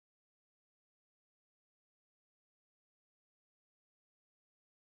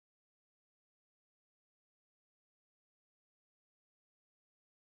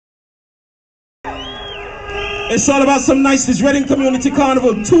It's all about some niceness. Reading Community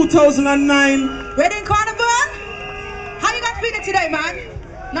Carnival 2009. Reading Carnival? How you guys feeling today, man?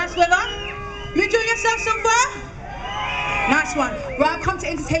 Nice weather? You enjoying yourself so far? Nice one. Right, I've come to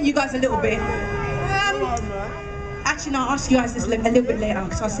entertain you guys a little bit. Actually, no, I'll ask you guys this a little bit later,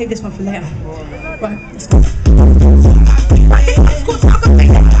 because I'll save this one for later. Right, let's go. Let's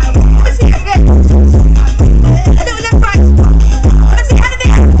see it again. A little left, right. Let's see how it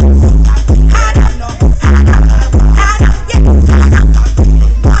is.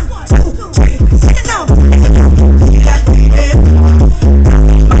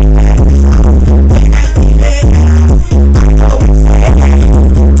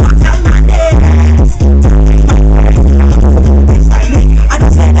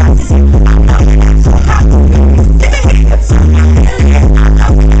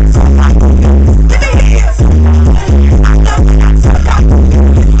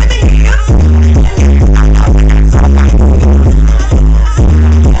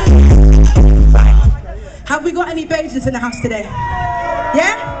 Have we got any babes in the house today?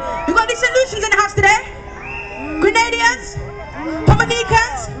 Yeah? We got any solutions in the house today? Grenadians?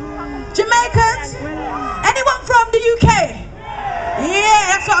 Dominicans? Jamaicans? Anyone from the UK?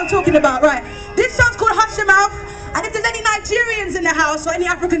 Yeah, that's what I'm talking about, right. This song's called Hush Your Mouth, and if there's any Nigerians in the house or any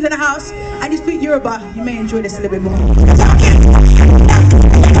Africans in the house and you speak Yoruba, you may enjoy this a little bit more.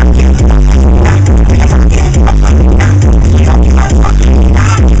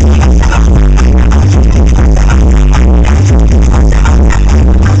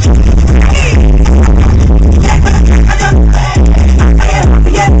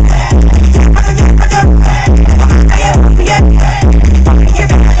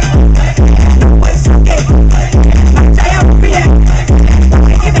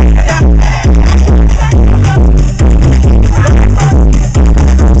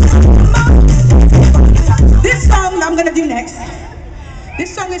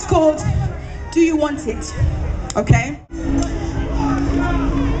 This song is called Do You Want It? Okay?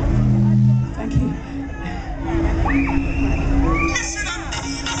 Thank you.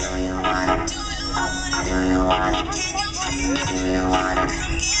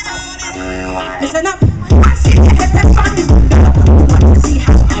 Listen up. I see you get that funny. See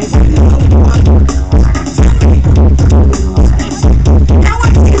how I now I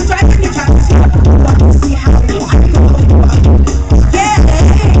see you driving your tracks. See how you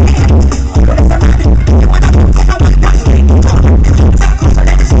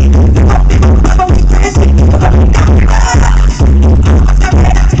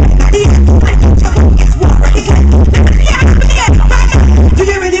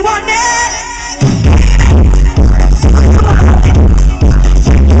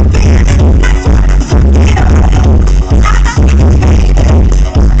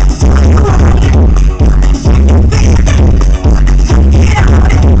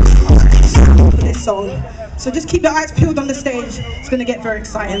so just keep your eyes peeled on the stage. It's going to get very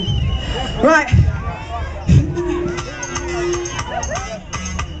exciting. Right.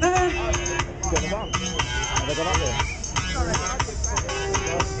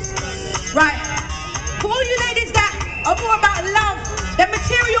 Right. For all you ladies that are more about love than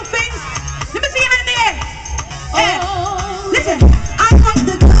material things, let me see your hand in the air. Yeah. Listen. I want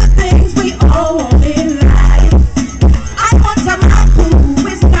the good things we all want in life. I want some love who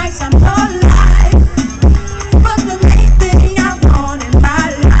is nice and polite.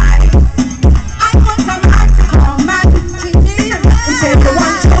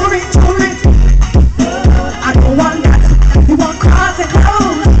 I don't want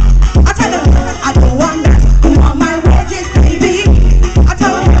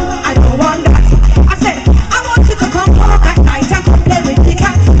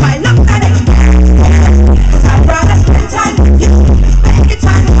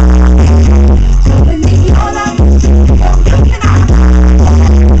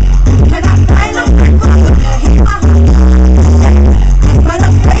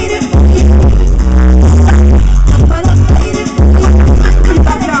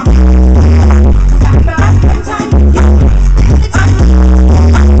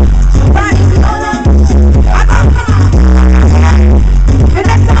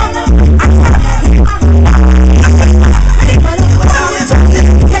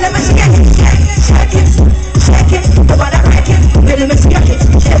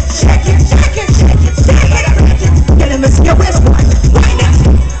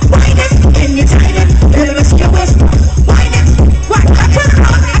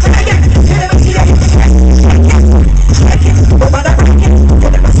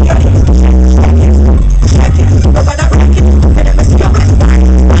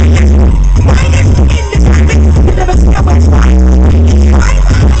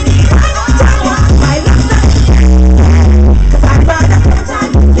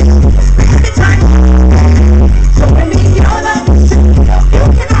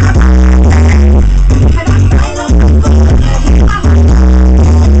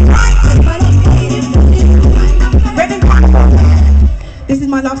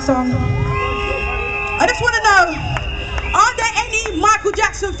last song. I just want to know, are there any Michael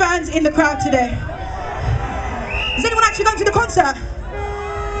Jackson fans in the crowd today? Is anyone actually going to the concert?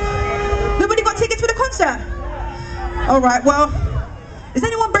 Nobody got tickets for the concert? Alright, well, is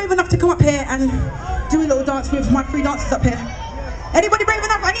anyone brave enough to come up here and do a little dance with my 3 dancers up here? Anybody brave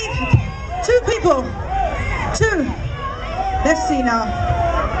enough? I need 2 people. 2. Let's see now.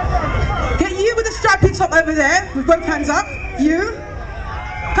 Get you with the stripy top over there, with both hands up. You.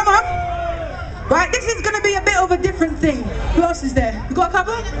 Come on. Right, this is going to be a bit of a different thing. Who else is there? You got a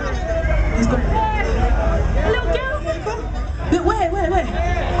couple? He's got a little girl. Where?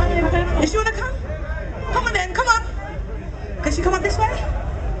 Is she want to come? Come on then, come on. Can she come up this way?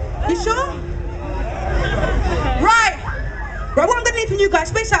 You sure? Right, what I'm going to need from you guys,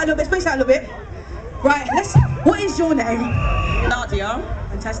 space out a little bit. Right, what is your name? Nadia.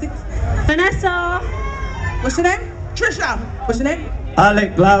 Fantastic. Vanessa. What's your name? Trisha. What's your name?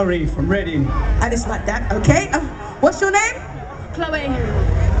 Alec Lowry from Reading. And it's like that, okay. What's your name? Chloe.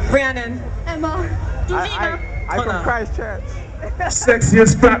 Rhiannon. Emma. Georgina. I'm from Christchurch.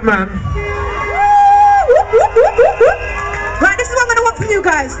 Sexiest fat man. Right, this is what I'm going to want from you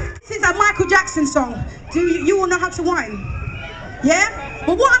guys. This is a Michael Jackson song. Do you all know how to whine? Yeah?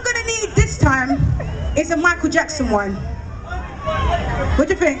 But what I'm going to need this time is a Michael Jackson one. What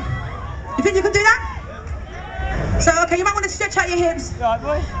do you think? You think you can do that? So, okay, you might want to stretch out your hips.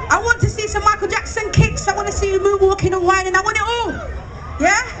 I want to see some Michael Jackson kicks. I want to see you moonwalking and whining. I want it all.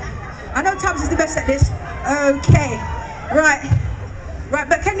 Yeah? I know Tubbs is the best at this. Okay. Right,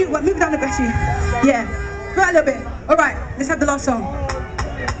 but can you move down a bit? Yeah, right a little bit. All right, let's have the last song.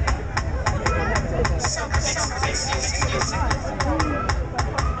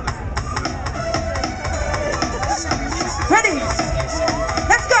 Ready?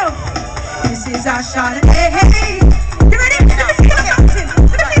 Let's go. This is our Chardanai. You ready? Let me see you dancing.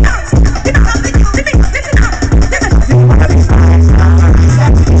 Let me see you dance. You know, listen up.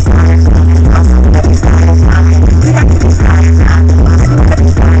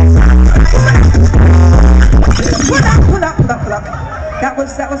 Pull up.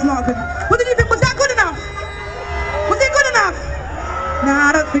 That was not good. What did you think? Was that good enough? Was it good enough? Nah,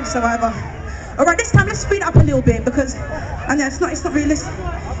 I don't think so either. Alright, this time let's speed it up a little bit because I know it's not realistic.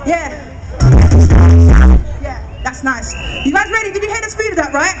 Yeah, that's nice. You guys ready? Did you hear the speed of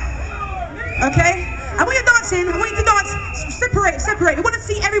that, right? Okay. And when you're dancing, I want you to dance separate. We want to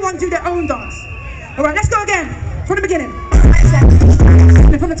see everyone do their own dance. Alright, let's go again. From the beginning.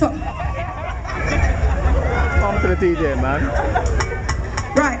 From the top. I'm to the DJ, man.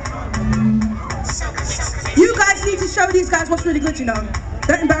 Right. You guys need to show these guys what's really good, you know.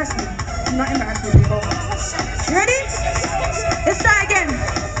 Don't embarrass me. Do not embarrass me, people. You ready? Let's try again.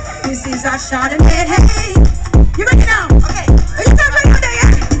 This is our Chardanai. You ready now? Okay. Are you guys ready for that,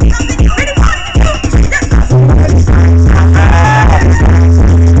 yeah? Ready? 1, 2, 3, let's go.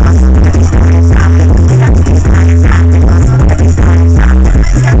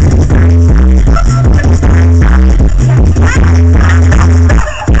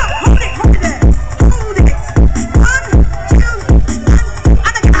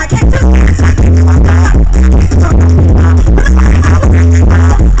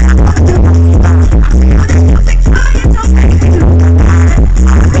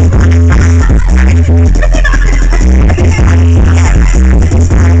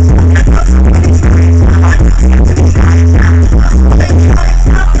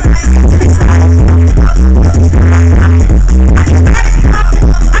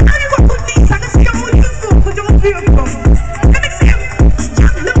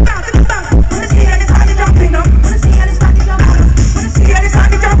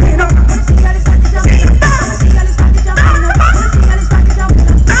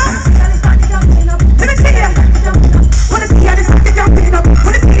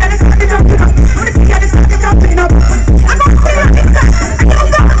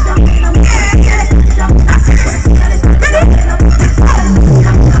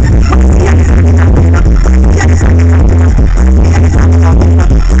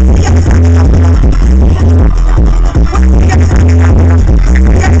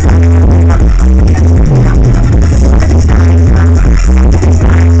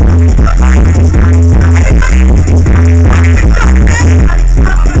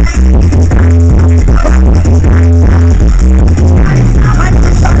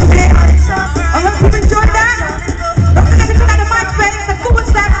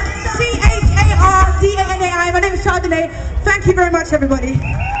 Chardanai. Thank you very much, everybody.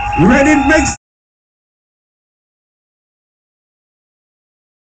 Ready? Makes